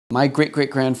My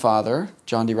great-great-grandfather,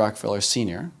 John D. Rockefeller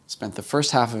Sr., spent the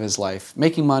first half of his life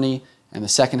making money and the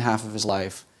second half of his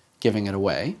life giving it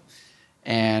away.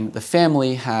 And the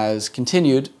family has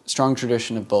continued a strong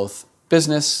tradition of both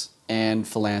business and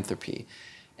philanthropy.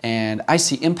 And I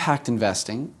see impact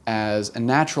investing as a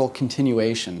natural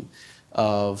continuation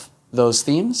of those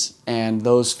themes and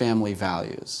those family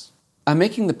values. I'm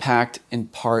making the pact in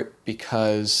part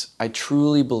because I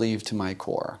truly believe to my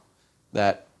core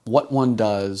that what one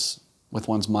does with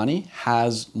one's money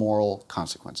has moral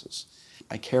consequences.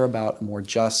 I care about a more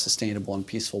just, sustainable, and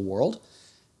peaceful world.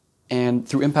 And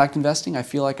through impact investing, I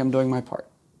feel like I'm doing my part.